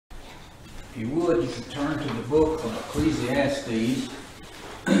If you would, you can turn to the book of Ecclesiastes.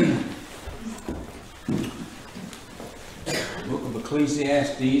 Book of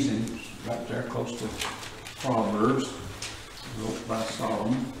Ecclesiastes, and right there close to Proverbs, wrote by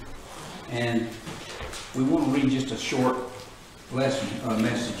Solomon. And we want to read just a short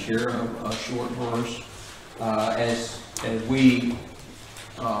message here, a short verse. As we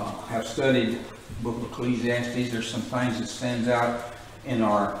have studied the book of Ecclesiastes, there's some things that stands out on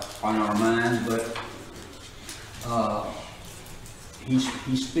our mind, but he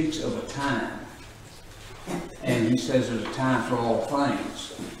speaks of a time, and he says there's a time for all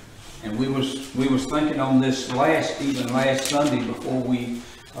things. And we was thinking on this last Sunday before we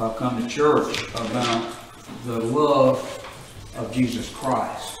come to church about the love of Jesus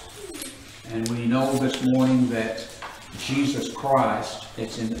Christ. And we know this morning that Jesus Christ,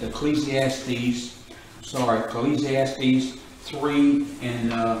 it's in Ecclesiastes 3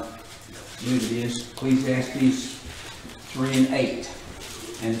 and I believe it is Ecclesiastes 3 and 8.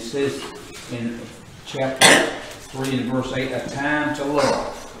 And it says in chapter 3 and verse 8, a time to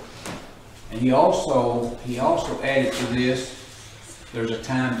love. And he also added to this, there's a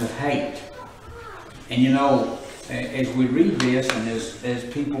time to hate. And you know, as we read this, and as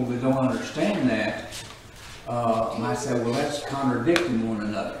people that don't understand that, might say, well, that's contradicting one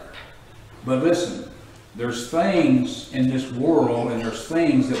another. But listen, there's things in this world, and there's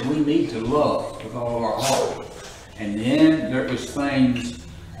things that we need to love with all of our heart. And then there is things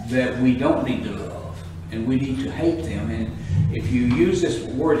that we don't need to love, and we need to hate them. And if you use this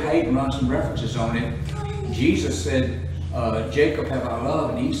word hate and run some references on it, Jesus said, Jacob have I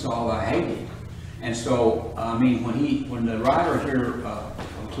loved, and Esau I hated. And so, I mean, when the writer here,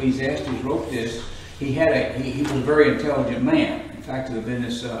 Ecclesiastes, wrote this, he was a very intelligent man. In fact, it had been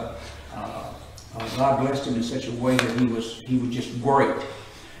this, God blessed him in such a way that he was just great.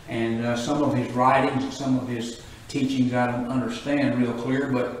 And some of his writings and some of his teachings I don't understand real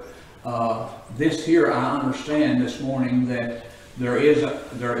clear, but this here I understand this morning that there is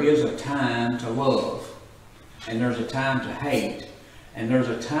a time to love, and there's a time to hate, and there's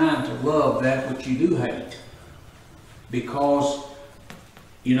a time to love that which you do hate. Because,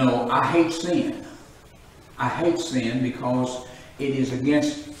 you know, I hate sin. I hate sin because it's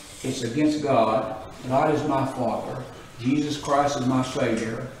against God. God is my Father. Jesus Christ is my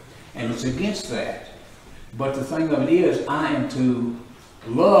Savior. And it's against that. But the thing of it is, I am to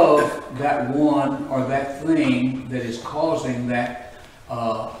love that one or that thing that is causing that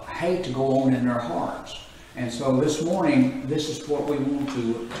hate to go on in their hearts. And so this morning, this is what we want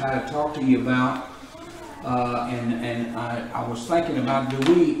to try to talk to you about. And I was thinking about, do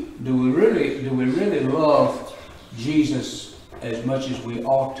we really love Jesus as much as we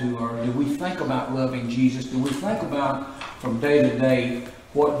ought to, or do we think about loving Jesus? Do we think about from day to day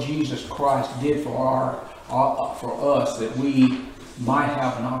what Jesus Christ did for us, that we might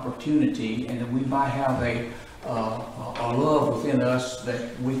have an opportunity and that we might have a love within us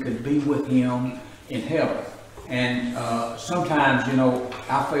that we could be with Him in heaven? And sometimes, you know,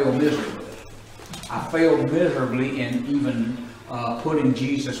 I fail miserably. I failed miserably in even putting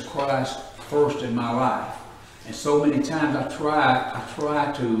Jesus Christ first in my life. And so many times I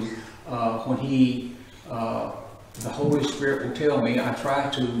try to, when the Holy Spirit will tell me, I try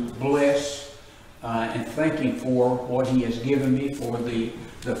to bless and thank Him for what He has given me, for the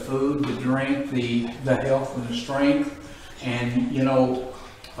food, the drink, the health and the strength. And, you know,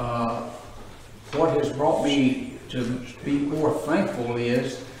 what has brought me to be more thankful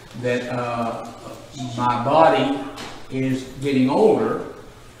is that my body is getting older,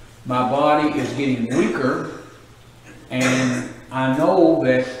 my body is getting weaker, and I know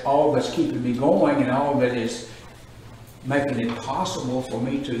that all that's keeping me going and all that is making it possible for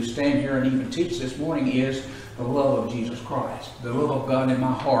me to stand here and even teach this morning is the love of Jesus Christ, the love of God in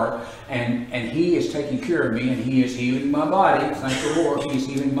my heart, and He is taking care of me, and He is healing my body. Thank the Lord, He's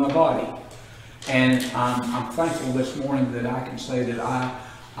healing my body. And I'm thankful this morning that I can say that I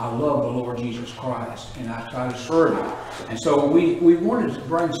love the Lord Jesus Christ, and I try to serve Him. And so we wanted to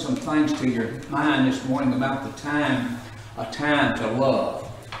bring some things to your mind this morning about a time to love.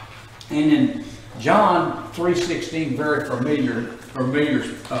 And in John 3:16, very familiar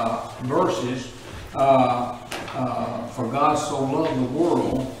verses, for God so loved the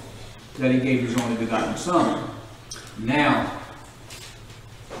world that He gave His only begotten Son. Now,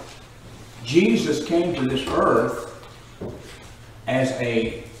 Jesus came to this earth as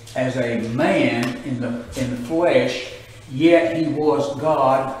a man in the flesh, yet He was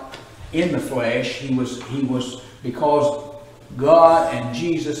God in the flesh. He was because God and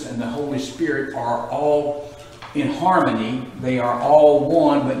Jesus and the Holy Spirit are all in harmony. They are all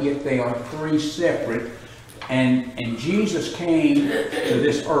one, but yet they are three separate. And Jesus came to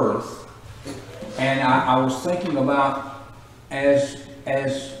this earth, and I was thinking about as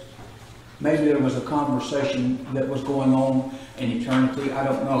maybe there was a conversation that was going on in eternity, I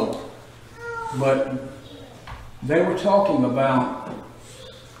don't know. But they were talking about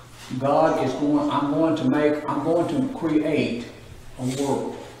God is going, I'm going to create a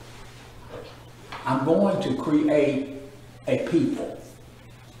world. I'm going to create a people.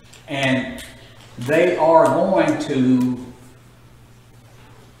 And they are going to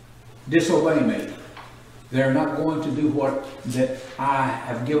disobey me. They're not going to do what that I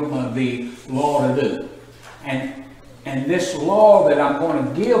have given them the law to do. And this law that I'm going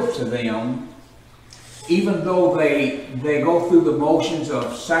to give to them, even though they go through the motions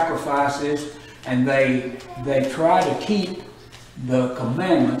of sacrifices and they try to keep the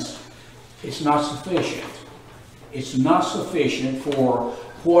commandments, it's not sufficient. It's not sufficient for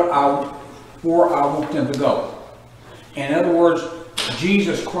where I want them to go. In other words,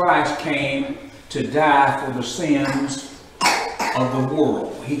 Jesus Christ came to die for the sins of the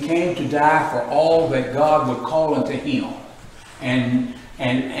world. He came to die for all that God would call unto him. And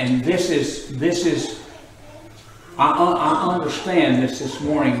this is I understand this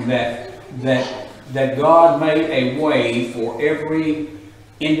morning that God made a way for every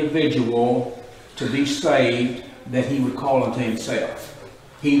individual to be saved that he would call unto himself.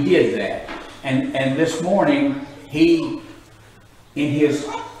 He did that. And this morning, he, in his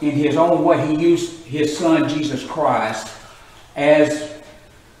own way, he used his Son, Jesus Christ, as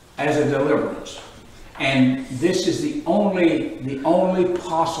a deliverance. And this is the only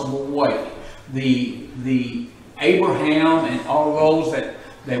possible way. The Abraham and all those that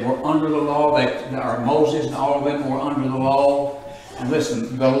were under the law, that are Moses and all of them were under the law. And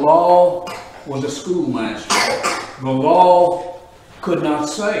listen, the law was a schoolmaster. The law could not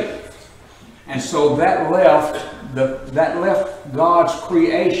save. And so that left God's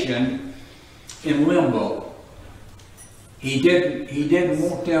creation in limbo. He didn't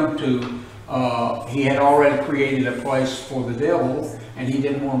want them to. He had already created a place for the devil, and he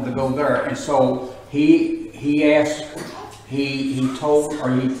didn't want them to go there. And so he asked, he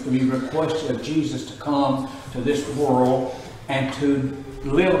requested of Jesus to come to this world and to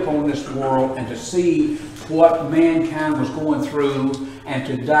live upon this world and to see what mankind was going through and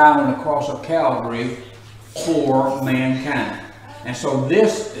to die on the cross of Calvary for mankind. And so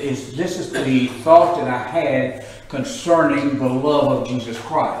this is the thought that I had concerning the love of Jesus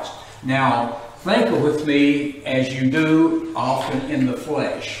Christ. Now, think with me as you do often in the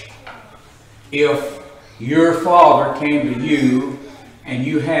flesh. If your father came to you and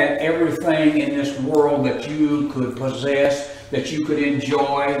you had everything in this world that you could possess, that you could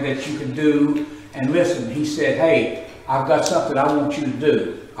enjoy, that you could do, and listen, he said, hey, I've got something I want you to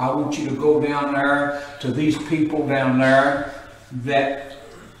do. I want you to go down there to these people down there that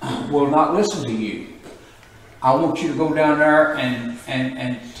will not listen to you. I want you to go down there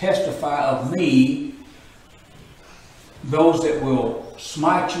and testify of me, those that will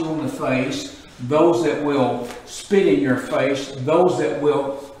smite you on the face, those that will spit in your face, those that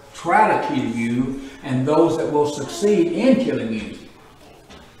will try to kill you, and those that will succeed in killing you.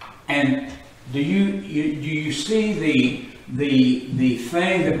 And do you see the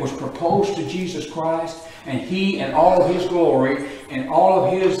thing that was proposed to Jesus Christ, and he and all of his glory and all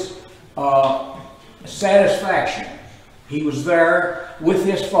of his satisfaction? He was there with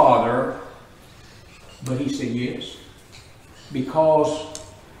his Father, but he said yes, because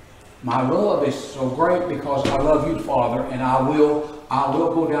my love is so great, because I love you, Father, and I will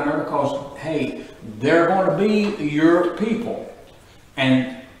go down there because, hey, they're going to be your people,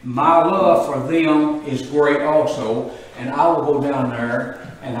 and my love for them is great also, and I will go down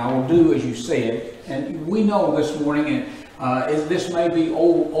there and I will do as you said. And we know this morning, and this may be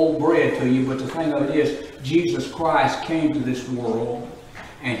old bread to you, but the thing of it is, Jesus Christ came to this world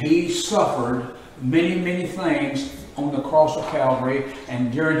and he suffered many, many things on the cross of Calvary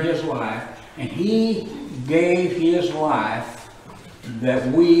and during his life, and he gave his life that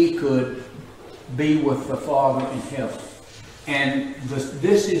we could be with the Father in heaven. And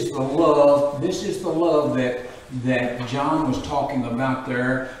this is the love that John was talking about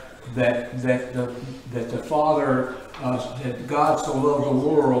there, that the Father, that God so loved the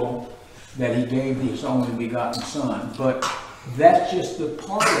world that he gave his only begotten Son. But that's just the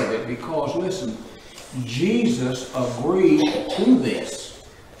part of it, because listen, Jesus agreed to this,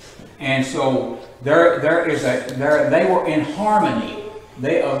 and so they were in harmony.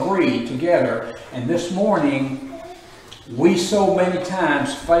 They agreed together. And this morning, we so many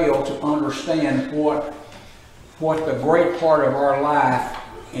times fail to understand what what the great part of our life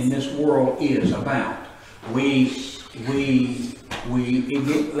in this world is about. We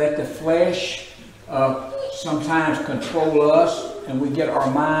let the flesh sometimes control us, and we get our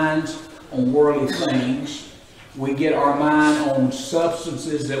minds on worldly things. We get our mind on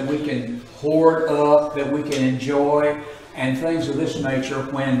substances that we can hoard up, that we can enjoy, and things of this nature.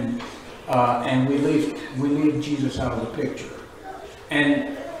 And we leave Jesus out of the picture.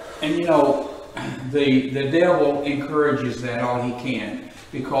 And you know, the devil encourages that all he can,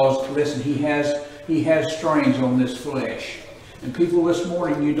 because listen, he has strains on this flesh. And people, this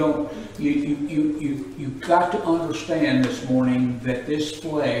morning, you've got to understand this morning that this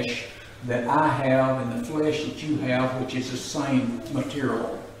flesh that I have and the flesh that you have, which is the same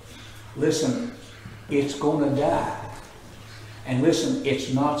material, listen, it's going to die. And listen,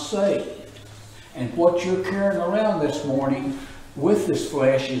 it's not saved. And what you're carrying around this morning with this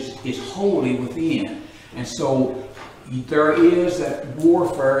flesh is holy within. And so there is that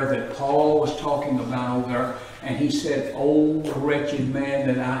warfare that Paul was talking about over there. And he said, "Oh, wretched man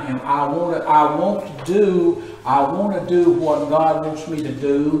that I am! I want to do what God wants me to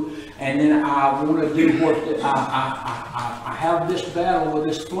do, and then I want to do what I have this battle with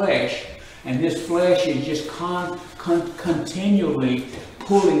this flesh, and this flesh is just continually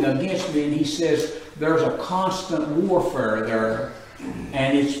pulling against me." And he says, "There's a constant warfare there,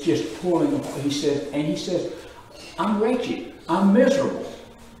 and it's just pulling." He says, "I'm wretched. I'm miserable."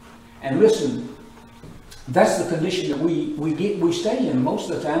 And listen. That's the condition that we stay in most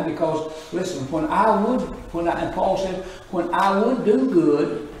of the time, because listen, and Paul said, when I would do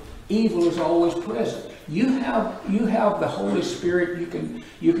good, evil is always present. You have the Holy Spirit. You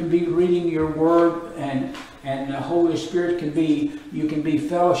can be reading your word, and the Holy Spirit you can be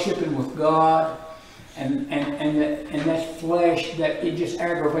fellowshipping with God, and that flesh, that it just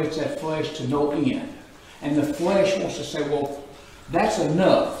aggravates that flesh to no end. And the flesh wants to say, well, that's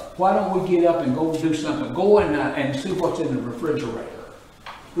enough. Why don't we get up and go do something? Go and see what's in the refrigerator.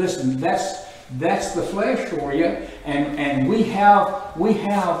 Listen, that's the flesh for you, and we have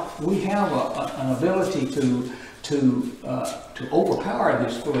an ability to overpower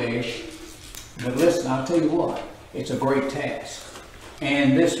this flesh. But listen, I'll tell you what, it's a great task.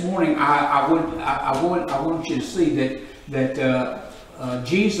 And this morning, I want you to see that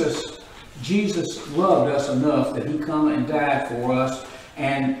Jesus loved us enough that He come and died for us.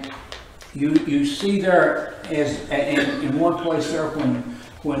 And you see there, as in one place there,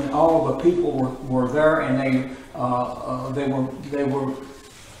 when all the people were there, and they were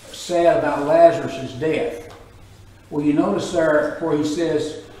sad about Lazarus' death. Well, you notice there where he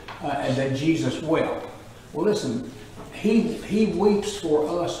says that Jesus wept. Well, listen, he weeps for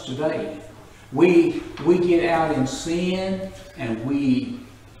us today. We get out in sin, and we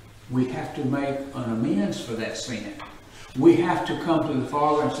have to make an amends for that sin. We have to come to the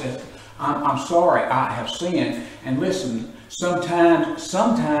Father and say, I'm sorry, I have sinned. And listen, sometimes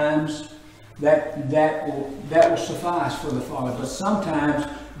that will suffice for the Father. But sometimes,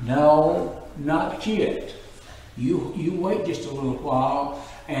 no, not yet. You wait just a little while,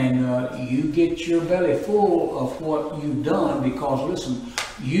 and you get your belly full of what you've done, because listen,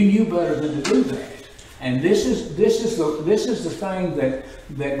 you knew better than to do that. And this is the thing that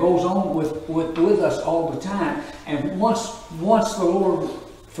goes on with us all the time. And once the Lord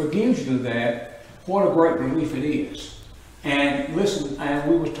forgives you that, what a great relief it is. And listen, and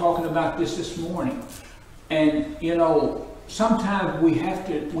we were talking about this morning. And you know, sometimes we have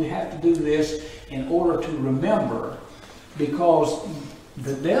to do this in order to remember, because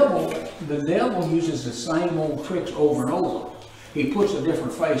the devil uses the same old tricks over and over. He puts a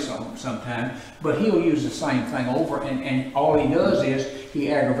different face on them sometimes, but he'll use the same thing over, and all he does is he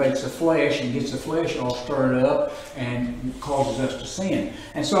aggravates the flesh and gets the flesh all stirred up and causes us to sin.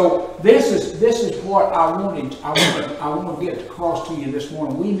 And so this is what I want to get across to you this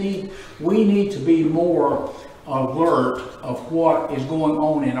morning. We need to be more alert of what is going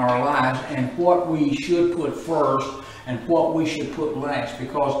on in our lives, and what we should put first and what we should put last.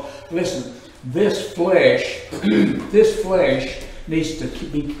 Because listen, this flesh needs to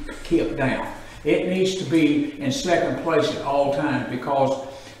be kept down. It needs to be in second place at all times, because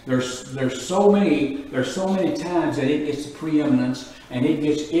there's so many times that it gets the preeminence, and it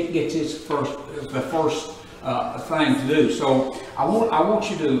gets the first thing to do. So I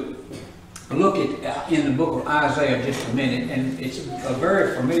want you to look at in the book of Isaiah just a minute, and it's a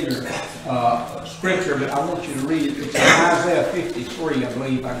very familiar scripture, but I want you to read it. It's in Isaiah 53, I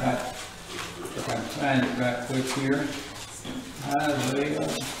believe. I got, if I can find it right quick here. Isaiah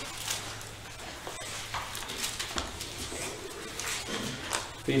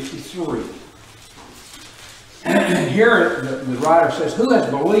 53. here the writer says, who has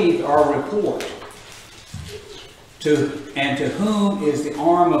believed our report? And to whom is the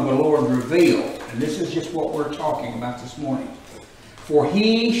arm of the Lord revealed? And this is just what we're talking about this morning. For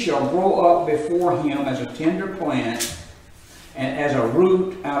he shall grow up before him as a tender plant, and as a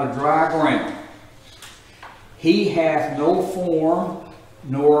root out of dry ground. He hath no form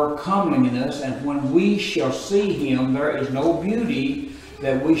nor comeliness, and when we shall see him, there is no beauty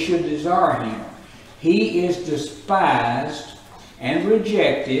that we should desire him. He is despised and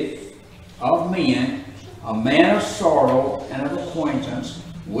rejected of men, a man of sorrow and of acquaintance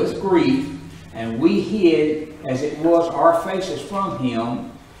with grief, and we hid, as it was, our faces from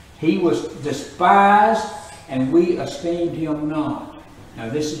him. He was despised, and we esteemed him not. Now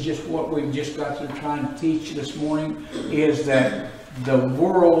this is just what we've just got through trying to teach this morning, is that the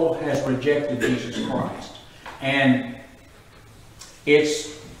world has rejected Jesus Christ. And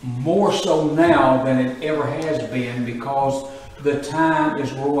it's more so now than it ever has been, because the time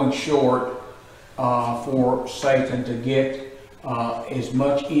is growing short for Satan to get as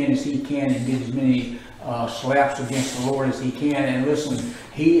much in as he can and get as many slaps against the Lord as he can. And listen,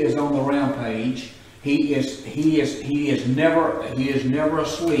 he is on the rampage. He is never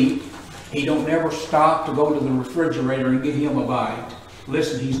asleep. He don't never stop to go to the refrigerator and get him a bite.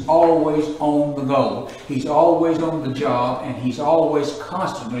 Listen, he's always on the go. He's always on the job, and he's always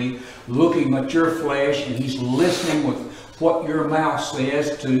constantly looking at your flesh, and he's listening with what your mouth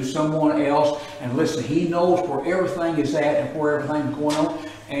says to someone else. And listen, he knows where everything is at and where everything's going on,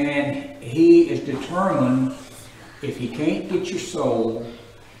 and he is determined, if he can't get your soul,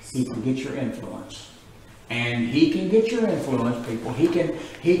 he can get your influence. And he can get your influence, people. He can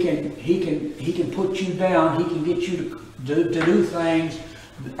put you down. He can get you to do things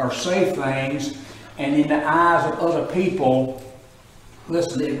or say things, and in the eyes of other people,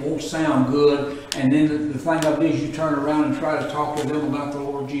 listen, it won't sound good. And then the thing of it is, you turn around and try to talk to them about the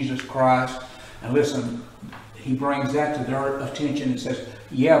Lord Jesus Christ, and listen, he brings that to their attention and says,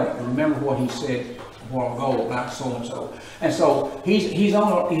 yeah, but remember what he said a while ago about so and so. And so he's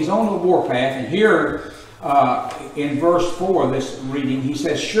on the warpath. And here in verse 4 of this reading, he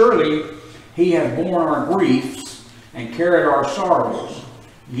says, surely he hath borne our griefs and carried our sorrows,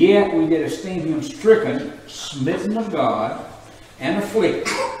 yet we did esteem him stricken, smitten of God, and afflicted.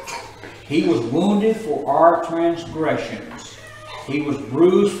 He was wounded for our transgressions, he was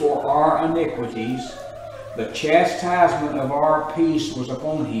bruised for our iniquities. The chastisement of our peace was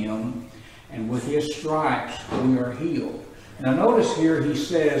upon him, and with his stripes we are healed. Now notice here, he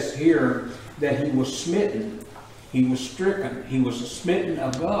says here that he was smitten, he was stricken, he was smitten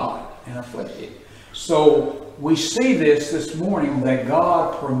of God and afflicted. So we see this morning, that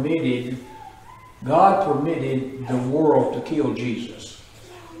God permitted the world to kill Jesus.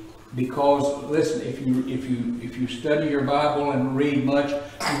 Because listen, if you study your Bible and read much,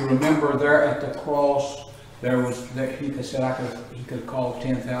 you remember there at the cross, he could have called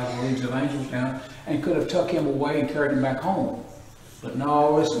 10,000 legions of angels down and could have took him away and carried him back home. But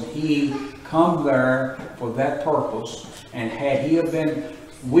no, listen, he come there for that purpose, and had he have been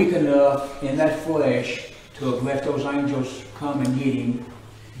weak enough in that flesh to have let those angels come and get him,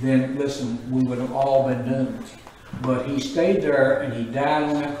 then listen, we would have all been doomed. But he stayed there, and he died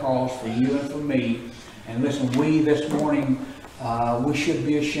on that cross for you and for me. And listen, we this morning, we should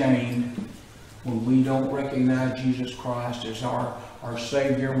be ashamed when we don't recognize Jesus Christ as our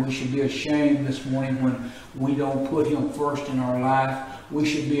Savior. We should be ashamed this morning when we don't put him first in our life. We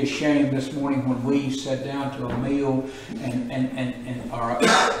should be ashamed this morning when we sit down to a meal or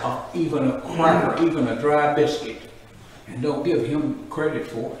even a cracker, even a dry biscuit, and don't give him credit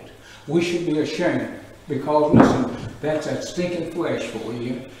for it. We should be ashamed, because listen, that's that stinking flesh for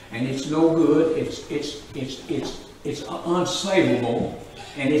you, and it's no good. It's unsavable.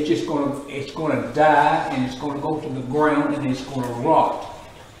 And it's going to die, and it's going to go to the ground, and it's going to rot.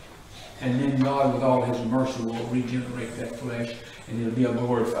 And then God, with all his mercy, will regenerate that flesh, and it'll be a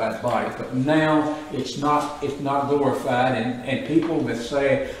glorified body. But now it's not glorified, and people that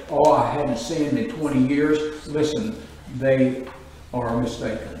say, oh, I haven't sinned in 20 years, listen, they are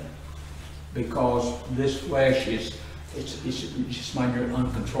mistaken. Because this flesh is just mind you're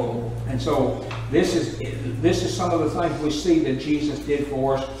uncontrollable. And so this is some of the things we see that Jesus did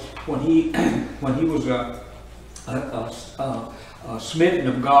for us when he was smitten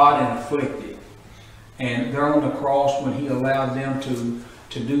of God and afflicted. And there on the cross, when he allowed them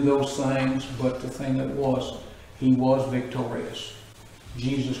to do those things, but the thing that was, he was victorious.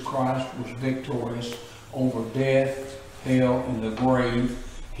 Jesus Christ was victorious over death, hell, and the grave.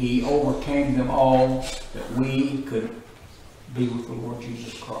 He overcame them all, that we could be with the Lord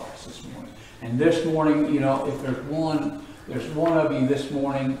Jesus Christ this morning. And this morning, you know, if there's one of you this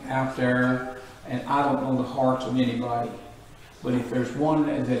morning out there, and I don't know the hearts of anybody, but if there's one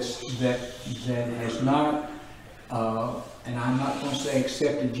that has not, and I'm not going to say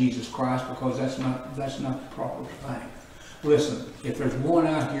accepted Jesus Christ, because that's not the proper thing. Listen, if there's one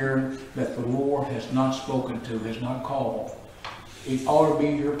out here that the Lord has not spoken to, has not called, it ought to be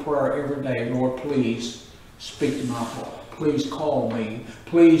your prayer every day. Lord, please speak to my heart. Please call me.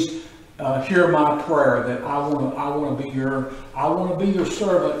 Please hear my prayer that I want to be your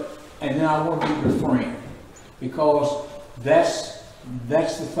servant, and then I want to be your friend. Because that's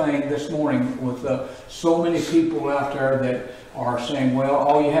the thing this morning with so many people out there that are saying, well,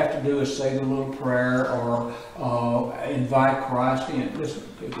 all you have to do is say the little prayer or invite Christ in. Listen,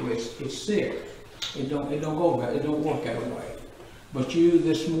 people, it's sick. It don't go that. It don't work that way. But you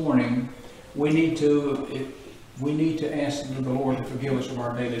this morning, we need to ask the Lord to forgive us of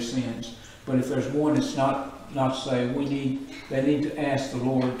our daily sins. But if there's one that's not saved, they need to ask the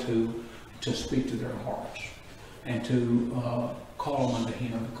Lord to speak to their hearts and to call them unto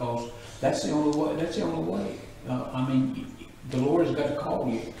Him, because that's the only way. That's the only way. I mean, the Lord has got to call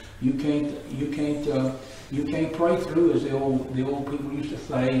you. You can't pray through, as the old people used to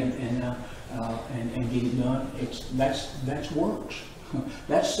say, and get it done. That's works.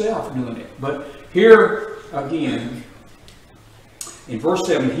 That's self doing it. But here again, in verse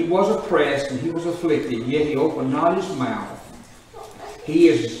 7, he was oppressed and he was afflicted, yet he opened not his mouth. He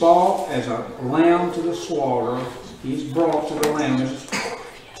is brought as a lamb to the slaughter. He's brought to the lambs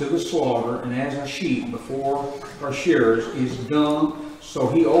to the slaughter, and as a sheep before her shearers is dumb, so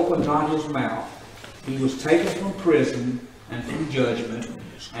he opened not his mouth. He was taken from prison and from judgment,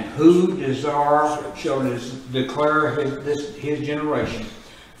 and who desire shall declare his generation?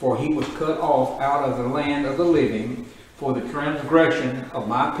 For he was cut off out of the land of the living, for the transgression of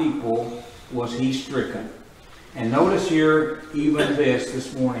my people was he stricken. And notice here, even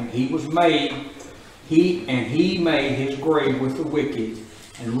this morning, he made his grave with the wicked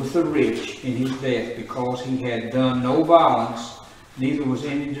and with the rich in his death, because he had done no violence, neither was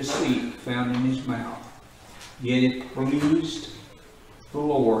any deceit found in his mouth. Yet it pleased the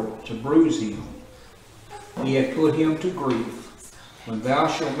Lord to bruise him. He had put him to grief. When thou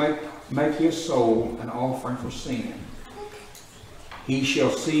shalt make his soul an offering for sin, he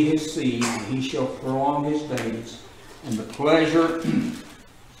shall see his seed, and he shall prolong his days, and the pleasure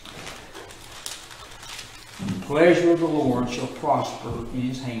of the Lord shall prosper in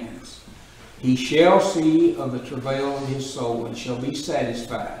his hands. He shall see of the travail of his soul, and shall be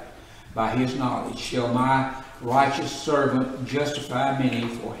satisfied. By his knowledge shall my righteous servant justify many,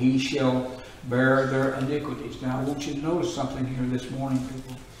 for he shall bear their iniquities. Now I want you to notice something here this morning,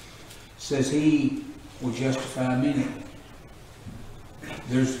 people. It says he will justify many.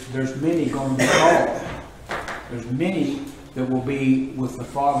 There's many going to be called. There's many that will be with the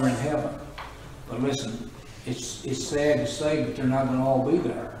Father in heaven. But listen, it's sad to say, but they're not going to all be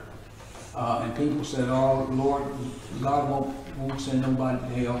there. And people said, "Oh Lord, God won't send nobody to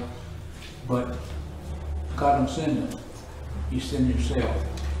hell." But God don't send them. You send yourself.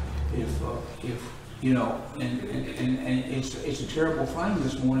 If you know, and it's a terrible thing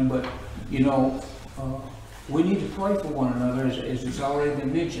this morning. But you know, we need to pray for one another, as it's already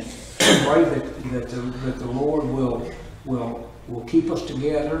been mentioned. Pray that the Lord will keep us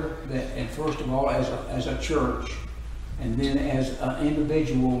together. And first of all, as a church, and then as an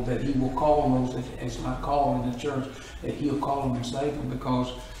individual, that He will call those that is not called in the church, that He'll call them and save them,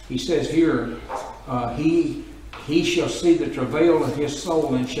 because He says here, He shall see the travail of his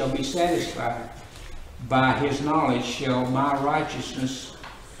soul and shall be satisfied. By his knowledge shall my righteousness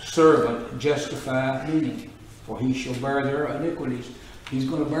servant justify many, for he shall bear their iniquities. He's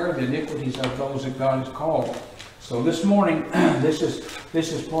going to bear the iniquities of those that God has called. So this morning, this is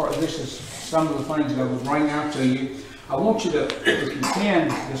some of the things that I was bringing out to you. I want you to, if you can,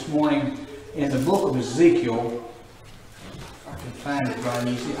 this morning in the book of Ezekiel. I can find it right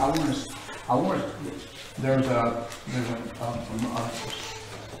easy. I want to. There's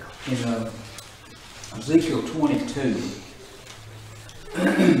in Ezekiel 22,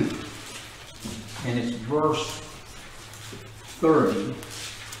 and it's verse 30.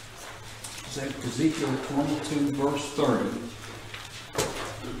 Ezekiel 22, verse 30.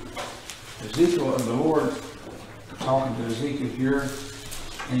 Ezekiel, and the Lord talking to Ezekiel here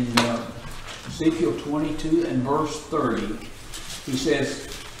in Ezekiel 22 and verse 30. He says,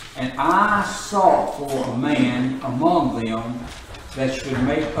 "And I sought for a man among them that should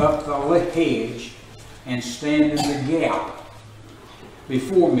make up the hedge and stand in the gap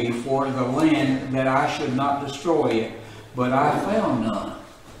before me for the land, that I should not destroy it, but I found none.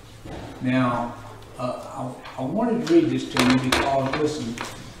 Now, I wanted to read this to you because, listen,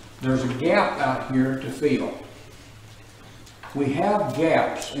 there's a gap out here to fill. We have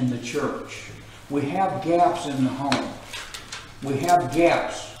gaps in the church. We have gaps in the home. We have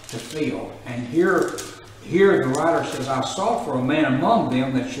gaps to fill. And here the writer says, I sought for a man among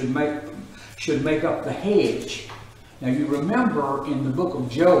them that should make up the hedge. Now you remember in the book of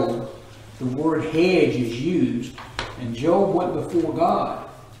Job, the word hedge is used, and Job went before God.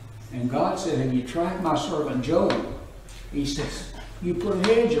 And God said, have you tried my servant Job? He says, you put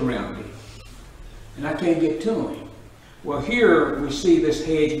a hedge around me, and I can't get to him. Well, here we see this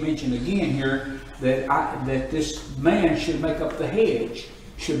hedge mentioned again here, that this man should make up the hedge,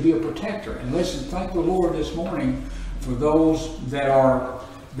 should be a protector. And listen, thank the Lord this morning for those that are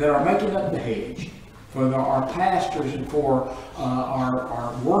making up the hedge, for our pastors and for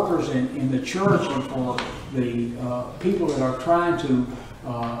our workers in the church, and for the people that are trying to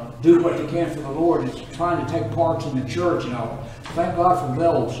do what they can for the Lord, and trying to take parts in the church. Thank God for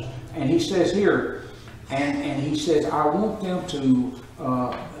those. And he says here, and he says, I want them to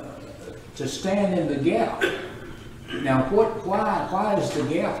stand in the gap. Now, why is the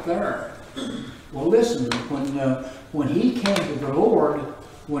gap there? Well, listen, when he came to the Lord,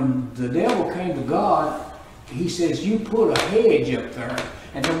 when the devil came to God, he says, you put a hedge up there,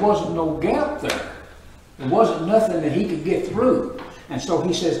 and there wasn't no gap there. There wasn't nothing that he could get through. And so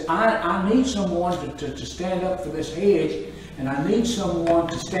he says, I need someone to stand up for this hedge, and I need someone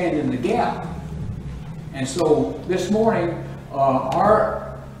to stand in the gap. And so this morning,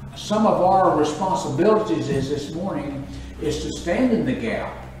 some of our responsibilities this morning is to stand in the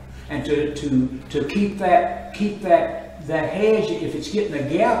gap, and to keep that hedge. If it's getting a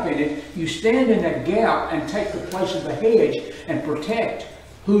gap in it, you stand in that gap and take the place of the hedge and protect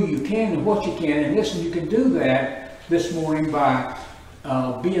who you can and what you can. And listen, you can do that this morning by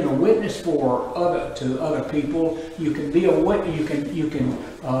being a witness to other people. You can be a witness. You can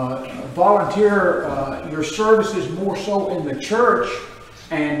volunteer your services more so in the church,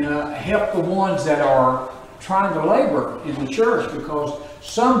 and help the ones that are trying to labor in the church, because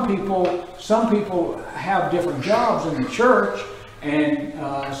some people have different jobs in the church, and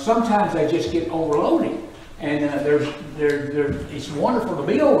sometimes they just get overloaded. And it's wonderful to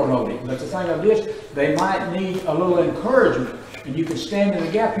be overloaded, but the thing of this, they might need a little encouragement. And you can stand in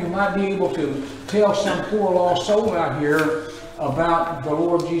the gap. You might be able to tell some poor lost soul out here about the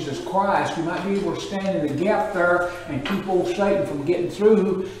Lord Jesus Christ. You might be able to stand in the gap there and keep old Satan from getting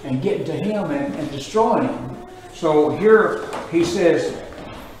through and getting to him and destroying him. So here he says,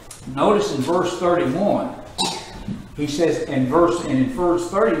 notice in verse 31, he says in verse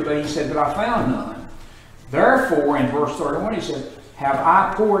 30, but he said, but I found none. Therefore, in verse 31, he says, have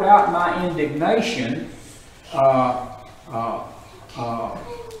I poured out my indignation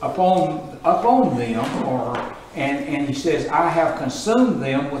upon them, and he says, I have consumed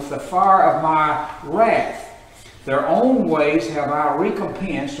them with the fire of my wrath. Their own ways have I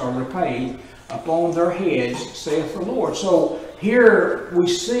recompensed or repaid upon their heads, saith the Lord. So here we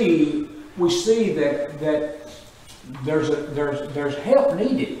see that there's help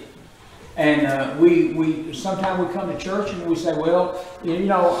needed. And we sometimes we come to church and we say, well,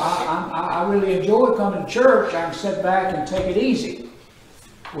 I really enjoy coming to church. I can sit back and take it easy.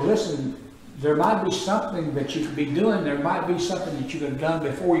 Well, listen, there might be something that you could be doing. There might be something that you could have done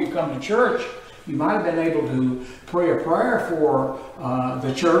before you come to church. You might have been able to pray a prayer for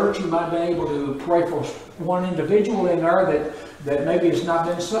the church. You might have been able to pray for one individual in there that maybe has not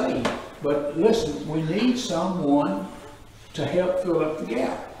been saved. But listen, we need someone to help fill up the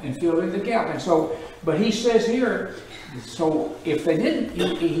gap and fill in the gap. And so, but he says here, so if they didn't,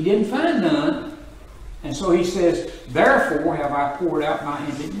 he didn't find none. And so he says, therefore have I poured out my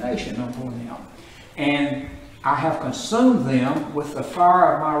indignation upon them, and I have consumed them with the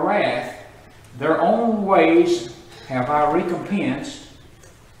fire of my wrath. Their own ways have I recompensed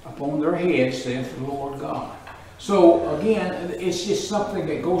upon their heads, saith the Lord God. So again, it's just something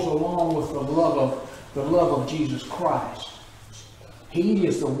that goes along with the love of Jesus Christ. He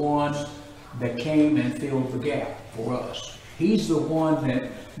is the one that came and filled the gap for us. He's the one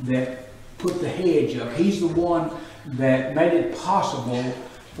that put the hedge up. He's the one that made it possible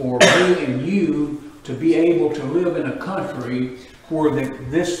for me and you to be able to live in a country where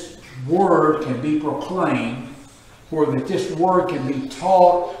this word can be proclaimed, where that this word can be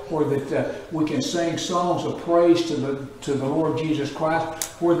taught, where that we can sing songs of praise to the Lord Jesus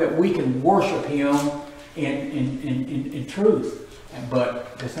Christ, where that we can worship Him in truth.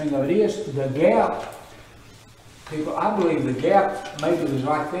 But the thing of it is, the gap, people, I believe the gap maybe was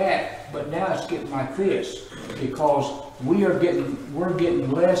like that, but now it's getting like this, because we're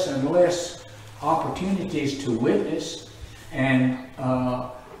getting less and less opportunities to witness, and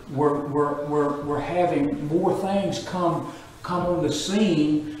we're having more things come on the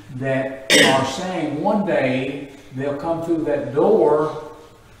scene that are saying one day they'll come through that door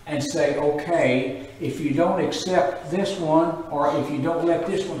and say, okay, if you don't accept this one, or if you don't let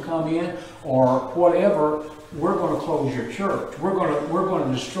this one come in, or whatever, we're going to close your church. We're going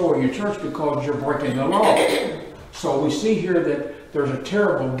to destroy your church because you're breaking the law. So we see here that there's a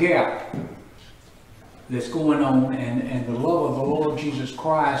terrible gap that's going on, and the love of the Lord Jesus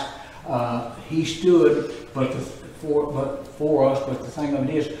Christ, He stood for us. But the thing of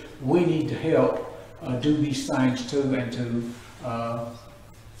it is, we need to help do these things too, and to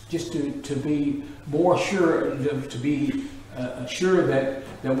just to be more sure, to be sure that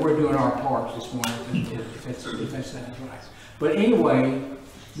we're doing our part this morning, if that sounds right. But anyway,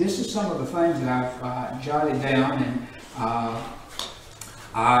 this is some of the things that I've jotted down, and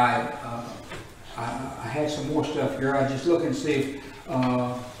I had some more stuff here. I just look and see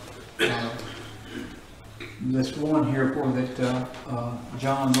if this one here for that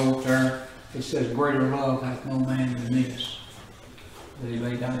John wrote there. It says, "Greater love hath no man than this, that he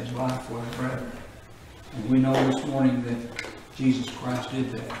laid down his life for his brethren." And we know this morning that Jesus Christ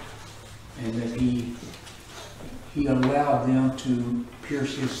did that, and that He allowed them to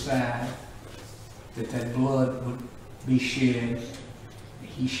pierce His side, that blood would be shed.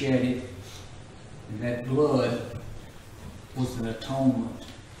 He shed it, and that blood was an atonement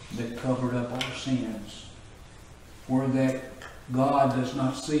that covered up our sins. Where that God does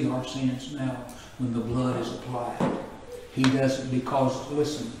not see our sins now when the blood is applied. He does it because,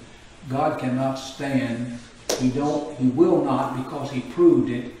 listen, God cannot stand. He will not, because He proved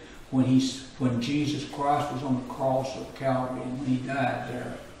it when Jesus Christ was on the cross of Calvary, and when He died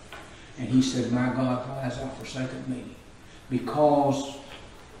there, and He said, "My God, why hast thou forsaken me?" Because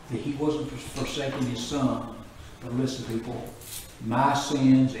He wasn't forsaking His Son. But listen, people, my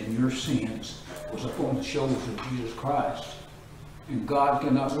sins and your sins was upon the shoulders of Jesus Christ, and God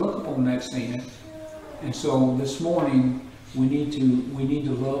cannot look upon that sin. And so this morning we need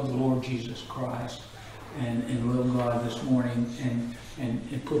to love the Lord Jesus Christ and love God this morning,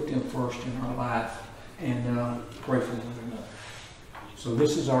 and put them first in our life, and pray for one another. So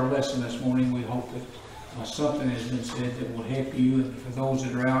this is our lesson this morning. We hope that something has been said that will help you, and for those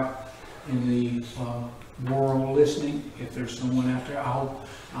that are out in the world listening, if there's someone out there,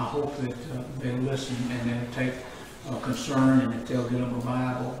 I hope that they'll listen, and they'll take concern, and that they'll get them a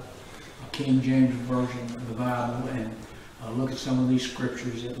Bible, a King James version of the Bible, and look at some of these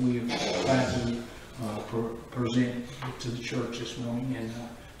scriptures that we have tried to present to the church this morning, and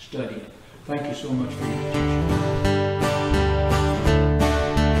study it. Thank you so much for your attention.